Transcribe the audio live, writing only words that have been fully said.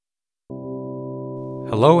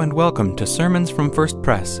Hello and welcome to Sermons from First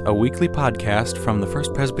Pres, a weekly podcast from the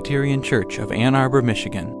First Presbyterian Church of Ann Arbor,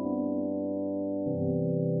 Michigan.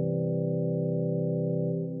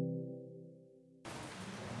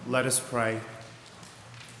 Let us pray.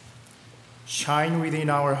 Shine within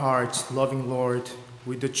our hearts, loving Lord,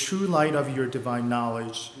 with the true light of your divine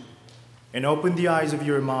knowledge, and open the eyes of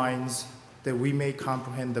your minds that we may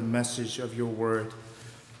comprehend the message of your word.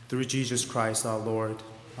 Through Jesus Christ our Lord.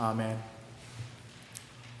 Amen.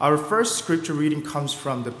 Our first scripture reading comes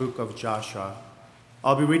from the book of Joshua.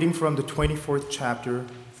 I'll be reading from the 24th chapter,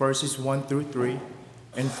 verses 1 through 3,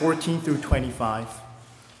 and 14 through 25.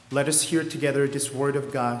 Let us hear together this word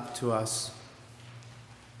of God to us.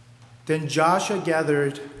 Then Joshua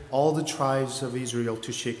gathered all the tribes of Israel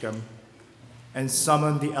to Shechem, and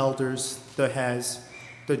summoned the elders, the heads,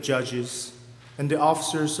 the judges, and the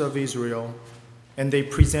officers of Israel, and they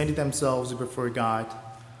presented themselves before God.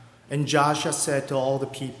 And Joshua said to all the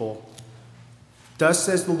people, "Thus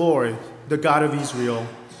says the Lord, the God of Israel,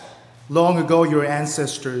 long ago your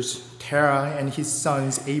ancestors, Terah and his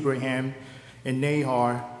sons Abraham and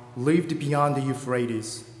Nahor, lived beyond the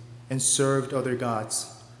Euphrates and served other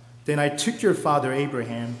gods. Then I took your father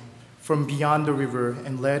Abraham from beyond the river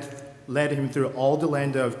and led him through all the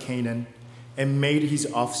land of Canaan and made his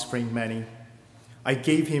offspring many. I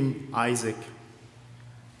gave him Isaac.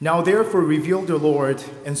 Now therefore reveal the Lord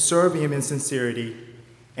and serve him in sincerity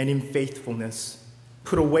and in faithfulness.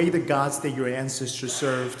 Put away the gods that your ancestors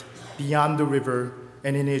served beyond the river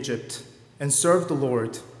and in Egypt, and serve the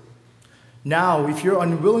Lord. Now if you're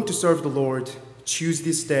unwilling to serve the Lord, choose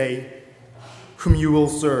this day whom you will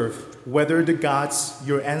serve, whether the gods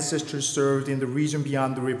your ancestors served in the region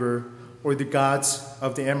beyond the river, or the gods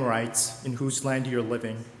of the Amorites in whose land you're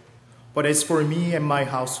living. But as for me and my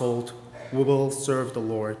household, we will serve the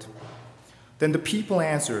Lord." Then the people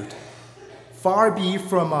answered, "Far be it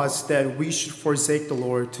from us that we should forsake the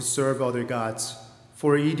Lord to serve other gods.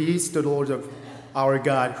 For it is the Lord of our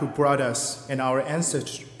God who brought us and our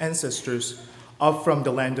ancestors up from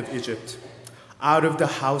the land of Egypt, out of the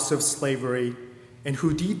house of slavery, and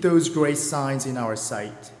who did those great signs in our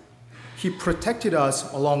sight. He protected us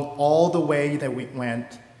along all the way that we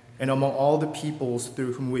went, and among all the peoples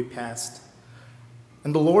through whom we passed.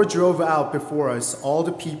 And the Lord drove out before us all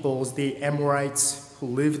the peoples, the Amorites who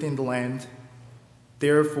lived in the land.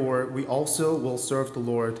 Therefore, we also will serve the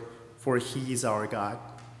Lord, for he is our God."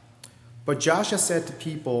 But Joshua said to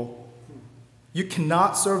people, "You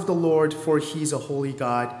cannot serve the Lord, for he is a holy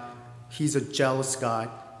God. He is a jealous God.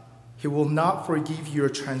 He will not forgive your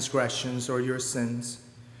transgressions or your sins.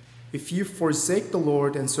 If you forsake the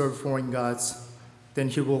Lord and serve foreign gods, then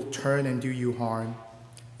he will turn and do you harm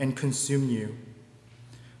and consume you,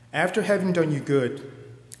 after having done you good."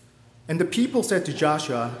 And the people said to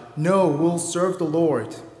Joshua, "No, we'll serve the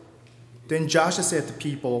Lord." Then Joshua said to the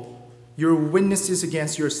people, "You're witnesses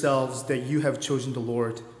against yourselves that you have chosen the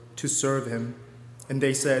Lord to serve him." And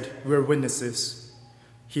they said, "We're witnesses."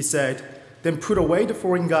 He said, "Then put away the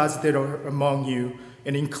foreign gods that are among you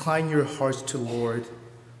and incline your hearts to the Lord,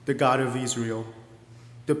 the God of Israel."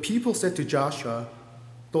 The people said to Joshua,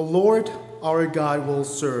 "The Lord our God will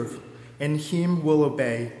serve, and him will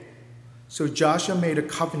obey." So Joshua made a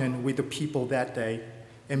covenant with the people that day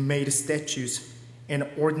and made statutes and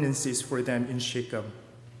ordinances for them in Shechem.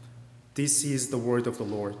 This is the word of the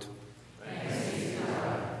Lord. Thanks be to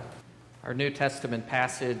God. Our New Testament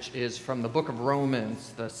passage is from the book of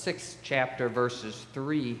Romans, the 6th chapter, verses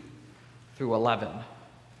 3 through 11.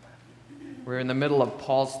 We're in the middle of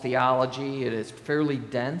Paul's theology. It is fairly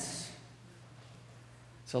dense.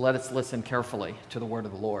 So let us listen carefully to the word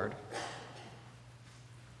of the Lord.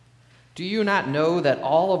 "Do you not know that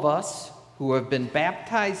all of us who have been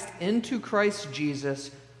baptized into Christ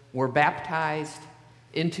Jesus were baptized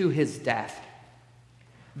into his death?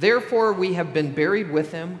 Therefore we have been buried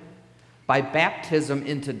with him by baptism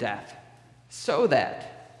into death, so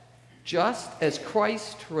that just as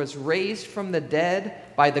Christ was raised from the dead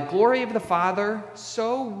by the glory of the Father,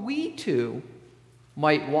 so we too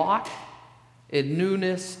might walk in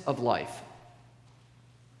newness of life.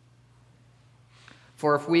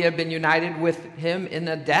 For if we have been united with him in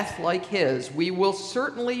a death like his, we will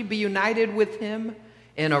certainly be united with him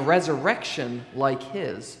in a resurrection like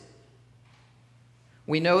his.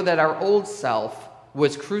 We know that our old self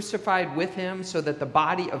was crucified with him so that the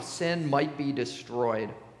body of sin might be destroyed,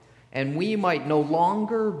 and we might no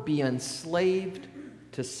longer be enslaved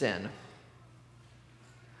to sin.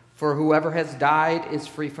 For whoever has died is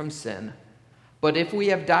free from sin. But if we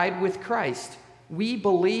have died with Christ, we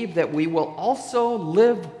believe that we will also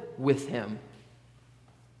live with him.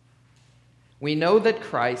 We know that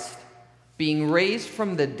Christ, being raised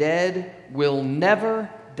from the dead, will never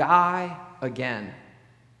die again.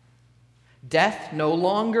 Death no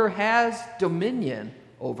longer has dominion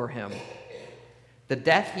over him. The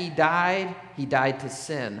death he died to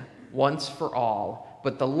sin once for all.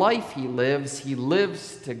 But the life he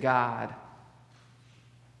lives to God.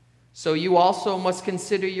 So you also must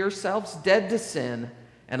consider yourselves dead to sin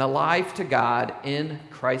and alive to God in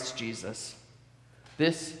Christ Jesus.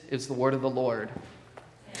 This is the word of the Lord.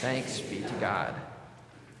 Thanks be to God.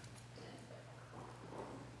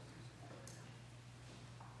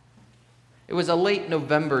 It was a late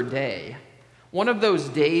November day, one of those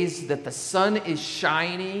days that the sun is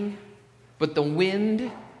shining, but the wind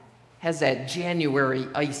has that January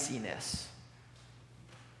iciness.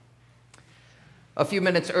 A few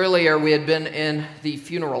minutes earlier, we had been in the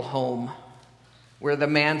funeral home where the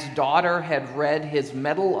man's daughter had read his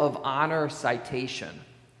Medal of Honor citation.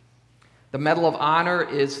 The Medal of Honor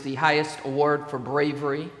is the highest award for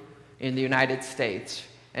bravery in the United States,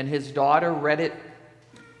 and his daughter read it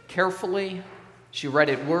carefully. She read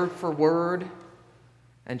it word for word,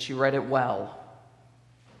 and she read it well.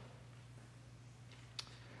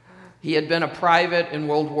 He had been a private in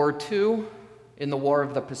World War II, in the War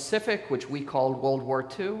of the Pacific, which we called World War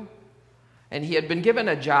II. And he had been given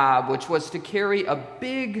a job which was to carry a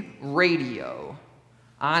big radio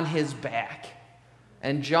on his back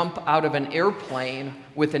and jump out of an airplane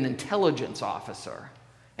with an intelligence officer.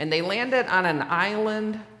 And they landed on an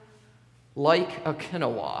island like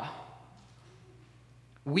Okinawa,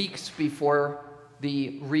 weeks before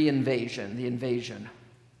the invasion.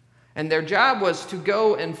 And their job was to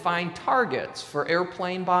go and find targets for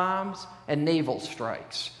airplane bombs and naval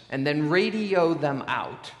strikes, and then radio them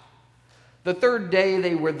out. The third day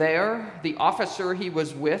they were there, the officer he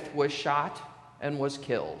was with was shot and was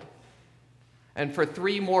killed. And for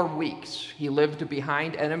 3 more weeks, he lived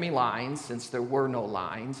behind enemy lines, since there were no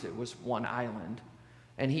lines, it was one island.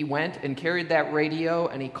 And he went and carried that radio,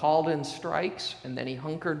 and he called in strikes, and then he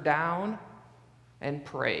hunkered down and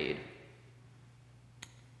prayed.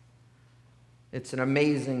 It's an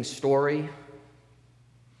amazing story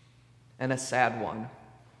and a sad one.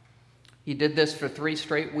 He did this for 3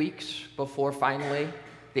 straight weeks before finally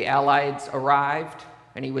the Allies arrived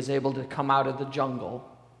and he was able to come out of the jungle,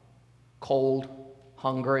 cold,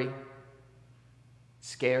 hungry,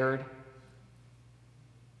 scared.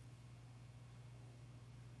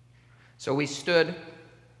 So we stood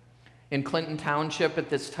in Clinton Township at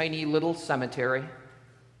this tiny little cemetery.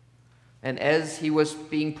 And as he was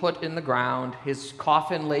being put in the ground, his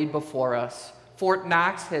coffin laid before us, Fort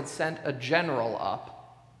Knox had sent a general up.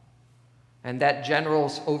 And that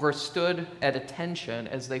general overstood at attention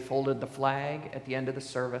as they folded the flag at the end of the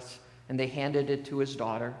service, and they handed it to his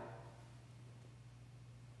daughter.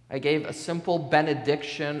 I gave a simple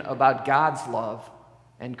benediction about God's love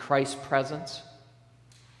and Christ's presence.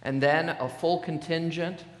 And then a full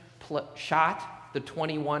contingent shot the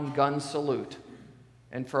 21 gun salute.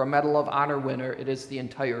 And for a Medal of Honor winner, it is the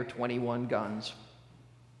entire 21 guns.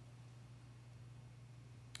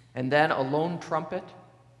 And then a lone trumpet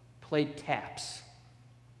played taps.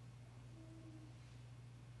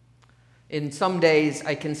 In some days,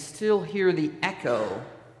 I can still hear the echo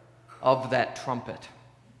of that trumpet.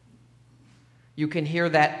 You can hear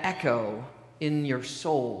that echo in your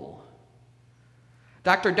soul.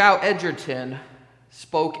 Dr. Dow Edgerton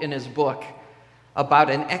spoke in his book about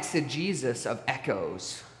an exegesis of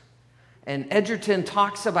echoes. And Edgerton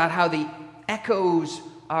talks about how the echoes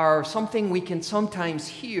are something we can sometimes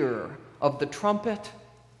hear of the trumpet,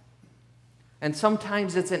 and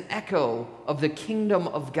sometimes it's an echo of the kingdom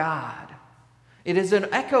of God. It is an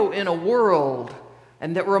echo in a world,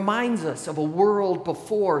 and that reminds us of a world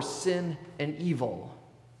before sin and evil.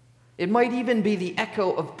 It might even be the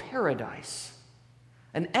echo of paradise,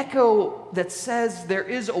 an echo that says there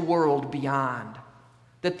is a world beyond,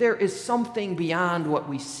 that there is something beyond what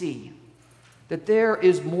we see, that there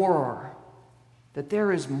is more, that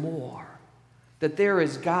there is more, that there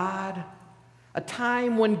is God, a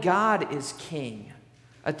time when God is king,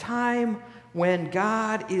 a time when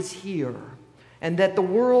God is here, and that the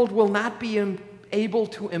world will not be able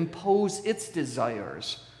to impose its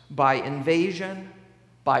desires by invasion,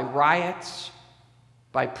 by riots,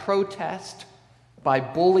 by protest, by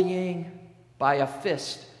bullying, by a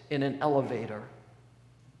fist in an elevator.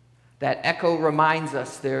 That echo reminds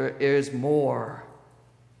us there is more,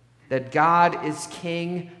 that God is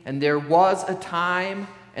king, and there was a time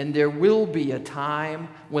and there will be a time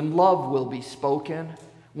when love will be spoken,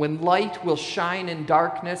 when light will shine in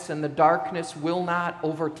darkness and the darkness will not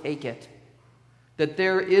overtake it. That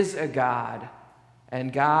there is a God,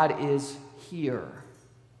 and God is here.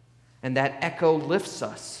 and that echo lifts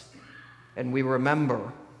us, and we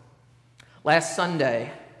remember. Last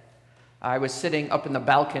Sunday, I was sitting up in the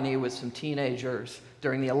balcony with some teenagers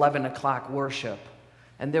during the 11 o'clock worship,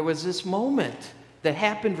 and there was this moment that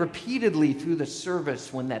happened repeatedly through the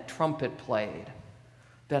service when that trumpet played,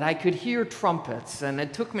 that I could hear trumpets, and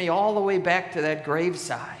it took me all the way back to that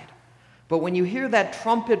graveside. But when you hear that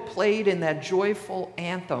trumpet played in that joyful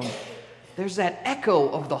anthem, there's that echo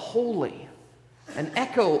of the holy, an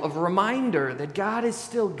echo of reminder that God is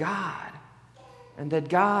still God, and that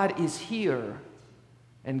God is here,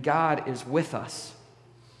 and God is with us.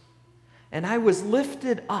 And I was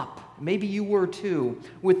lifted up, maybe you were too,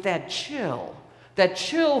 with that chill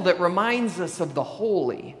that reminds us of the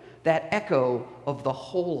holy, that echo of the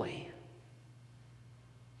holy.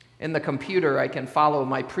 In the computer, I can follow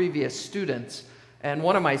my previous students, and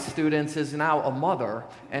one of my students is now a mother,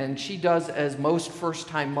 and she does as most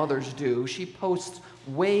first-time mothers do. She posts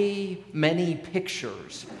way many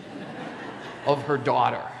pictures of her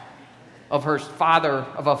daughter, of her father,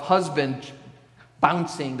 of a husband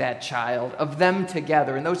bouncing that child, of them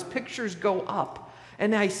together, and those pictures go up.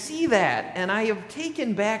 And I see that, and I have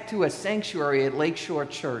taken back to a sanctuary at Lakeshore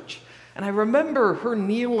Church, and I remember her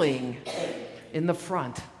kneeling in the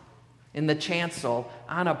front, in the chancel,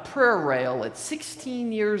 on a prayer rail at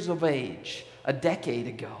 16 years of age, a decade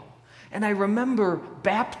ago. And I remember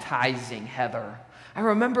baptizing Heather. I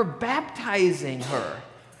remember baptizing her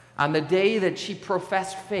on the day that she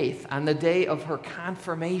professed faith, on the day of her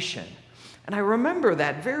confirmation. And I remember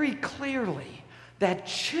that very clearly, that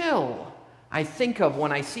chill I think of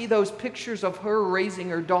when I see those pictures of her raising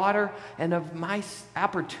her daughter, and of my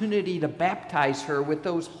opportunity to baptize her with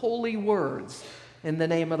those holy words in the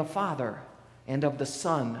name of the Father and of the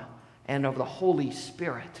Son and of the Holy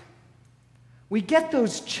Spirit. We get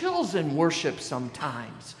those chills in worship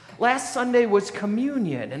sometimes. Last Sunday was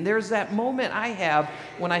communion, and there's that moment I have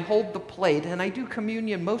when I hold the plate, and I do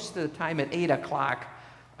communion most of the time at 8 o'clock.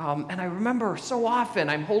 And I remember so often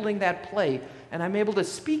I'm holding that plate, and I'm able to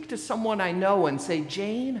speak to someone I know and say,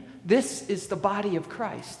 Jane, this is the body of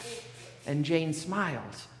Christ. And Jane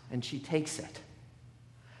smiles, and she takes it.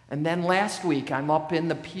 And then last week, I'm up in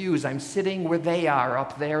the pews. I'm sitting where they are,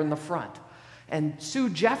 up there in the front. And Sue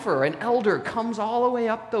Jeffer, an elder, comes all the way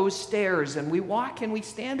up those stairs, and we walk and we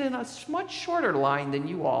stand in a much shorter line than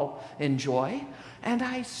you all enjoy. And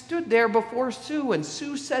I stood there before Sue, and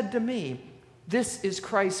Sue said to me, "This is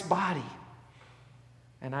Christ's body."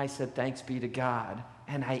 And I said, "Thanks be to God."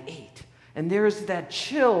 And I ate. And there's that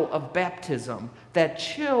chill of baptism, that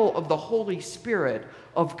chill of the Holy Spirit,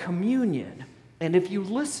 of communion. And if you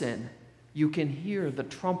listen, you can hear the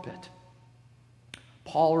trumpet.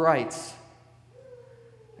 Paul writes,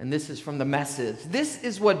 and this is from the Message, "This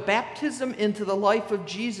is what baptism into the life of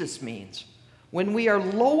Jesus means. When we are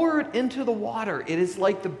lowered into the water, it is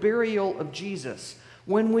like the burial of Jesus.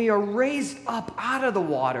 When we are raised up out of the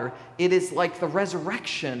water, it is like the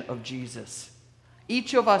resurrection of Jesus.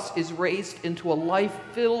 Each of us is raised into a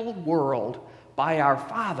life-filled world by our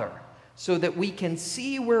Father, so that we can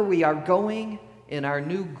see where we are going in our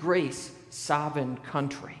new grace-sovereign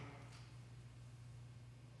country."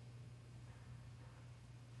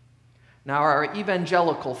 Now, our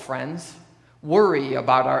evangelical friends worry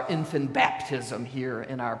about our infant baptism here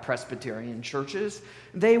in our Presbyterian churches.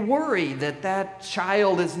 They worry that that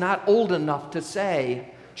child is not old enough to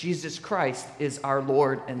say, Jesus Christ is our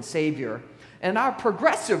Lord and Savior. And our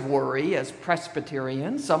progressive worry as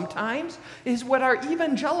Presbyterians sometimes is what our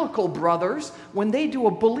evangelical brothers, when they do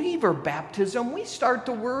a believer baptism, we start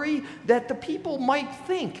to worry that the people might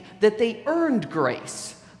think that they earned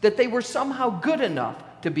grace, that they were somehow good enough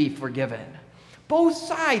to be forgiven. Both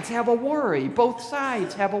sides have a worry. Both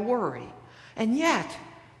sides have a worry. And yet,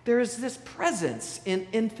 there is this presence in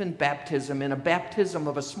infant baptism, in a baptism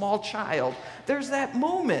of a small child. There's that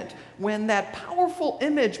moment when that powerful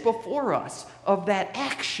image before us of that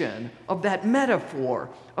action, of that metaphor,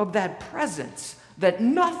 of that presence, that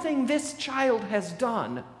nothing this child has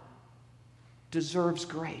done deserves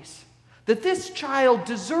grace. That this child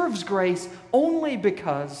deserves grace only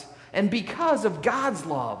because of God's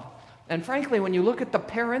love. And frankly, when you look at the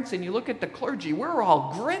parents and you look at the clergy, we're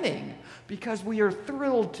all grinning because we are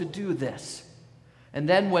thrilled to do this. And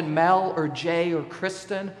then when Mel or Jay or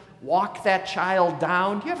Kristen walk that child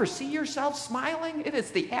down, do you ever see yourself smiling? It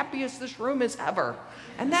is the happiest this room is ever.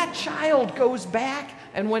 And that child goes back,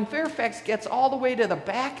 and when Fairfax gets all the way to the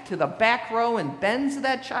back row and bends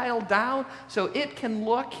that child down so it can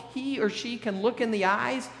look, he or she can look in the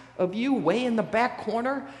eyes of you way in the back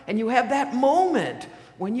corner, and you have that moment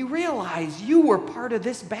when you realize you were part of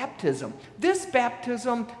this baptism. This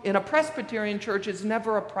baptism in a Presbyterian church is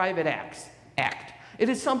never a private act. It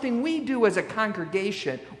is something we do as a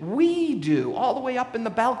congregation. We do, all the way up in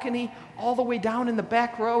the balcony, all the way down in the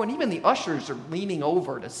back row, and even the ushers are leaning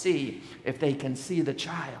over to see if they can see the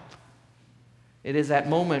child. It is that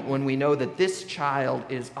moment when we know that this child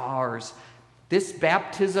is ours. This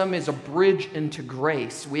baptism is a bridge into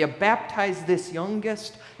grace. We have baptized this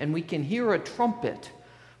youngest, and we can hear a trumpet.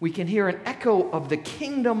 We can hear an echo of the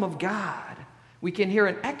kingdom of God. We can hear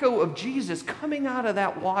an echo of Jesus coming out of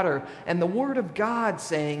that water, and the word of God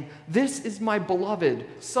saying, "This is my beloved,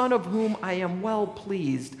 Son of whom I am well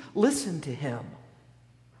pleased. Listen to him."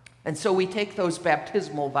 And so we take those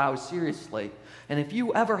baptismal vows seriously. And if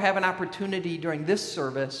you ever have an opportunity during this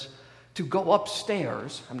service to go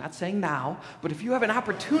upstairs, I'm not saying now, but if you have an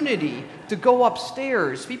opportunity to go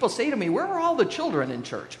upstairs, people say to me, "Where are all the children in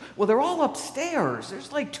church?" Well, they're all upstairs.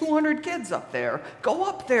 There's like 200 kids up there. Go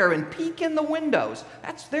up there and peek in the windows.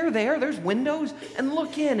 They're there. There's windows. And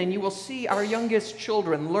look in, and you will see our youngest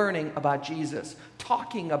children learning about Jesus,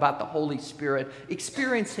 talking about the Holy Spirit,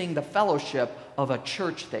 experiencing the fellowship of a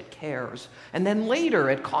church that cares. And then later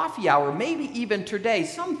at coffee hour, maybe even today,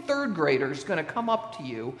 some third grader is going to come up to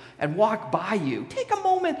you and walk by you. Take a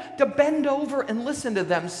moment to bend over and listen to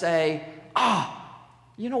them say,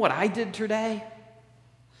 you know what I did today?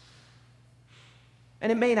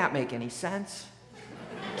 And it may not make any sense.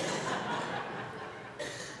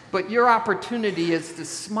 But your opportunity is to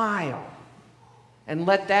smile and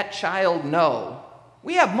let that child know.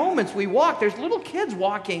 We have moments we walk, there's little kids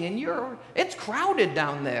walking, and it's crowded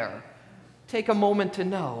down there. Take a moment to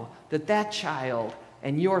know that that child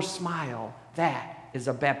and your smile, that is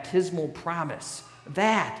a baptismal promise.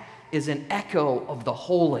 That is an echo of the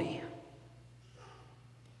holy.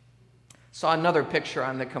 Saw another picture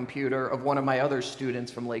on the computer of one of my other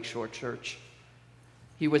students from Lakeshore Church.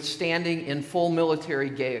 He was standing in full military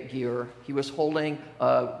gear. He was holding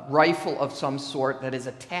a rifle of some sort that is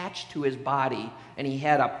attached to his body, and he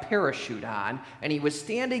had a parachute on, and he was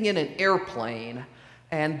standing in an airplane,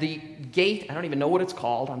 and the gate, I don't even know what it's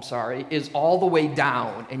called, I'm sorry, is all the way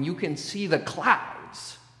down, and you can see the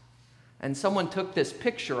clouds. And someone took this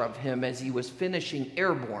picture of him as he was finishing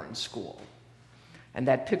airborne school. And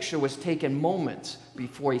that picture was taken moments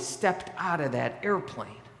before he stepped out of that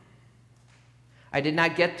airplane. I did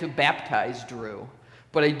not get to baptize Drew,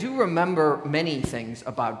 but I do remember many things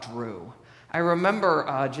about Drew. I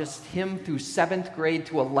remember just him through 7th grade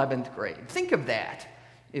to 11th grade. Think of that.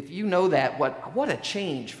 If you know that, what a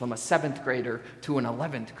change from a 7th grader to an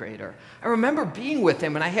 11th grader. I remember being with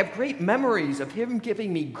him, and I have great memories of him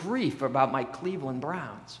giving me grief about my Cleveland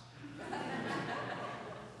Browns.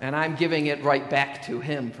 And I'm giving it right back to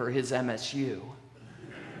him for his MSU.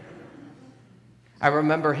 I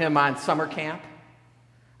remember him on summer camp.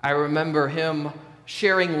 I remember him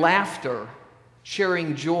sharing laughter,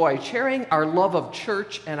 sharing joy, sharing our love of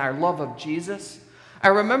church and our love of Jesus. I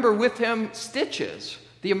remember with him Stitches,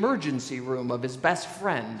 the emergency room of his best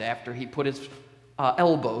friend after he put his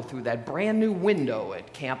elbow through that brand new window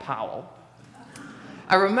at Camp Howell.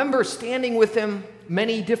 I remember standing with him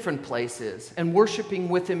many different places and worshiping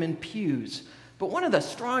with him in pews. But one of the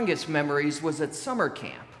strongest memories was at summer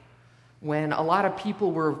camp, when a lot of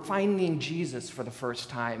people were finding Jesus for the first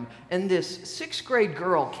time. And this 6th grade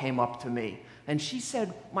girl came up to me, and she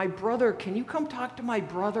said, "My brother, can you come talk to my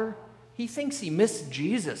brother? He thinks he missed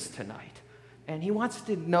Jesus tonight, and he wants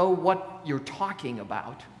to know what you're talking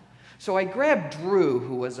about." So I grabbed Drew,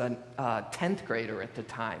 who was a 10th grader at the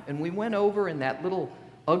time, and we went over in that little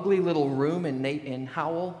ugly little room in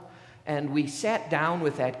Howell, and we sat down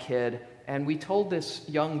with that kid, and we told this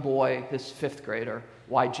young boy, this 5th grader,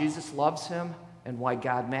 why Jesus loves him and why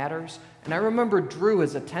God matters. And I remember Drew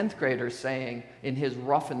as a 10th grader saying in his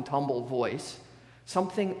rough and tumble voice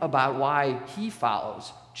something about why he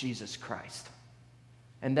follows Jesus Christ.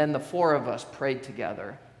 And then the 4 of us prayed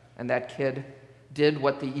together, and that kid did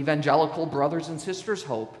what the evangelical brothers and sisters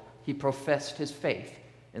hope. He professed his faith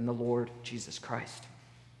in the Lord Jesus Christ.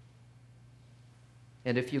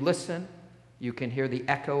 And if you listen, you can hear the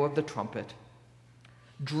echo of the trumpet.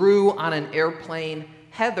 Drew on an airplane,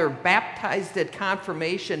 Heather baptized at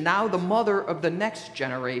confirmation, now the mother of the next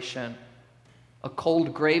generation. A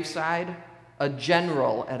cold graveside, a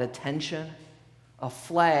general at attention, a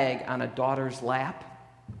flag on a daughter's lap.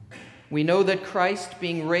 We know that Christ,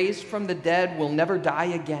 being raised from the dead, will never die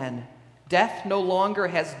again. Death no longer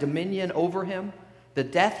has dominion over him. The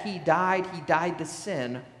death he died to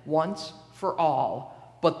sin once for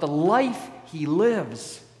all. But the life he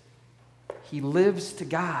lives to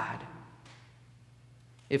God.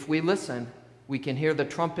 If we listen, We can hear the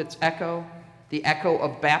trumpet's echo, the echo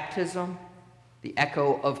of baptism, the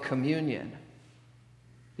echo of communion,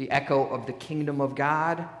 the echo of the kingdom of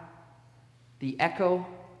God, the echo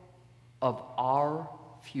of our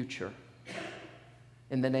future.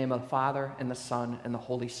 In the name of the Father, and the Son, and the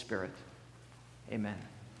Holy Spirit. Amen.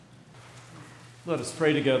 Let us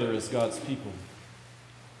pray together as God's people.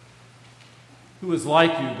 Who is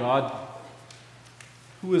like you, God?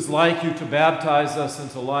 Who is like you to baptize us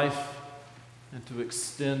into life and to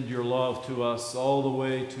extend your love to us all the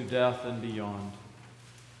way to death and beyond?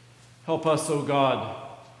 Help us, O God,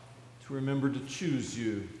 to remember to choose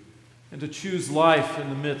you and to choose life in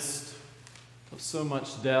the midst of so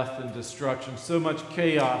much death and destruction, so much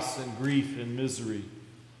chaos and grief and misery.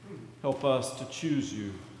 Help us to choose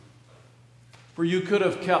you. For you could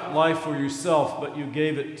have kept life for yourself, but you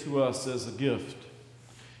gave it to us as a gift.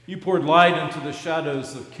 You poured light into the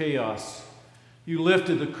shadows of chaos. You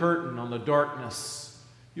lifted the curtain on the darkness.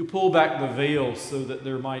 You pulled back the veil so that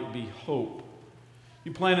there might be hope.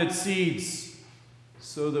 You planted seeds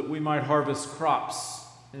so that we might harvest crops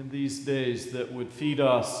in these days that would feed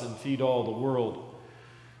us and feed all the world.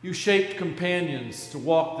 You shaped companions to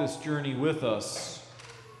walk this journey with us.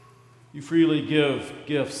 You freely give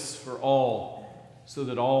gifts for all, so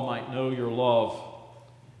that all might know your love,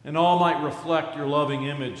 and all might reflect your loving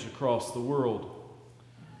image across the world.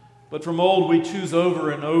 But from old we choose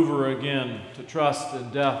over and over again to trust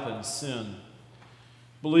in death and sin,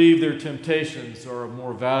 believe their temptations are of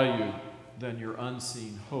more value than your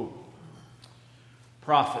unseen hope.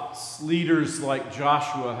 Prophets, leaders like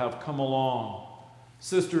Joshua have come along.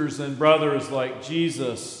 Sisters and brothers like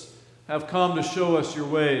Jesus have come to show us your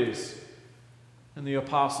ways. And the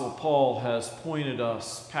Apostle Paul has pointed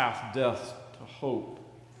us past death to hope.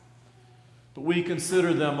 But we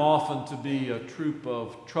consider them often to be a troop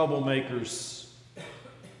of troublemakers.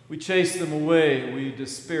 We chase them away, we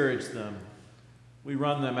disparage them, we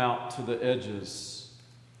run them out to the edges.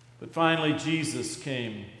 But finally Jesus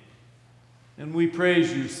came, and we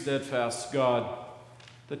praise you, steadfast God,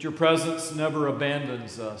 that your presence never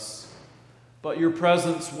abandons us, but your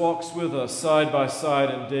presence walks with us side by side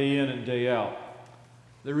and day in and day out.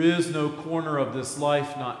 There is no corner of this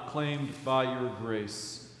life not claimed by your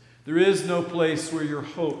grace. There is no place where your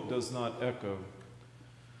hope does not echo.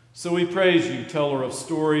 So we praise you, teller of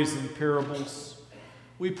stories and parables.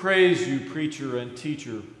 We praise you, preacher and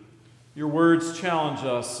teacher. Your words challenge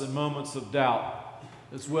us in moments of doubt,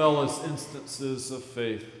 as well as instances of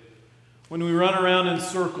faith. When we run around in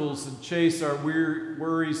circles and chase our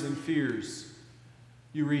worries and fears,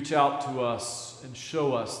 you reach out to us and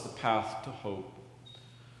show us the path to hope.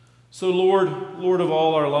 So Lord of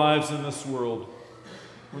all our lives in this world,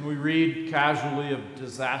 when we read casually of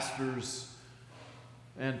disasters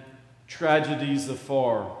and tragedies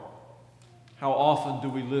afar, how often do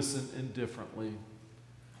we listen indifferently?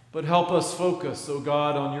 But help us focus, O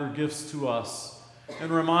God, on your gifts to us, and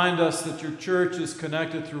remind us that your church is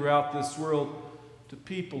connected throughout this world to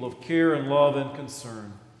people of care and love and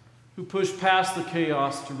concern, who push past the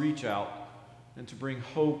chaos to reach out and to bring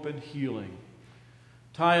hope and healing.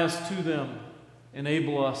 Tie us to them,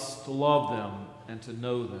 enable us to love them and to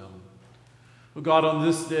know them. Oh God, on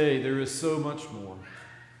this day there is so much more,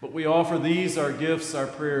 but we offer these, our gifts, our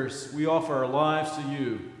prayers. We offer our lives to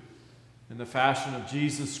you in the fashion of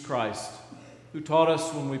Jesus Christ, who taught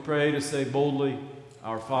us when we pray to say boldly,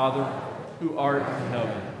 Our Father, who art in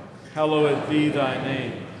heaven, hallowed be thy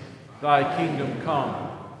name. Thy kingdom come,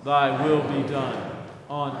 thy will be done,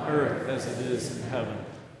 on earth as it is in heaven.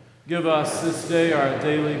 Give us this day our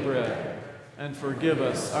daily bread, and forgive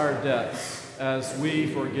us our debts as we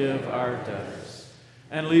forgive our debtors.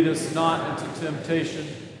 And lead us not into temptation,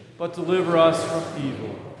 but deliver us from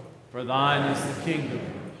evil. For thine is the kingdom,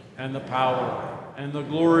 and the power, and the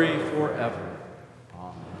glory forever.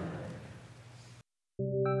 Amen.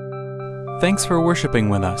 Thanks for worshiping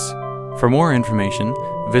with us. For more information,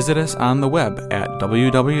 visit us on the web at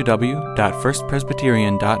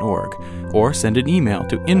www.firstpresbyterian.org or send an email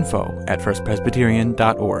to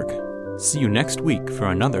info@firstpresbyterian.org. See you next week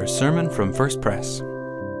for another sermon from First Pres.